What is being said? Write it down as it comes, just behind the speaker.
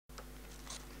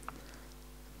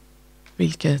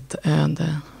Vilket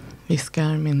öde,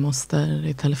 viskar min moster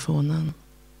i telefonen.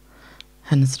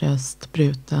 Hennes röst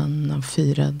bruten av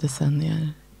 4 decennier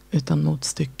utan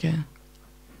motstycke.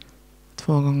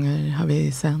 2 gånger har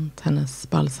vi sänt hennes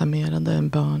balsamerade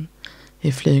barn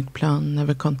i flygplan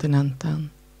över kontinenten.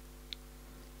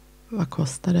 Vad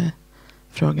kostar det?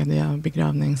 Frågade jag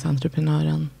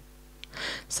begravningsentreprenören.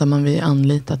 Som om vi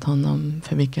anlitat honom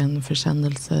för vilken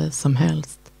försändelse som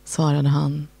helst, svarade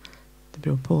han. Det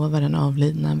beror på vad den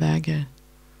avlidna väger.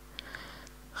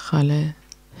 Challe,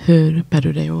 hur bär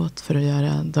du dig åt för att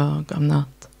göra dag av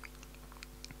natt?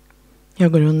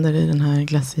 Jag går under i den här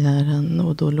glaciären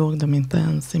och då låg de inte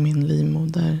ens i min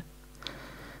livmoder.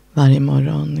 Varje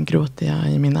morgon gråter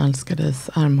jag i min älskades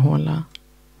armhåla.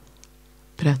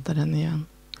 Berättar den igen.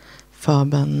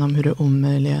 Fabeln om hur det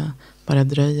omöjliga bara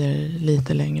dröjer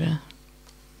lite längre.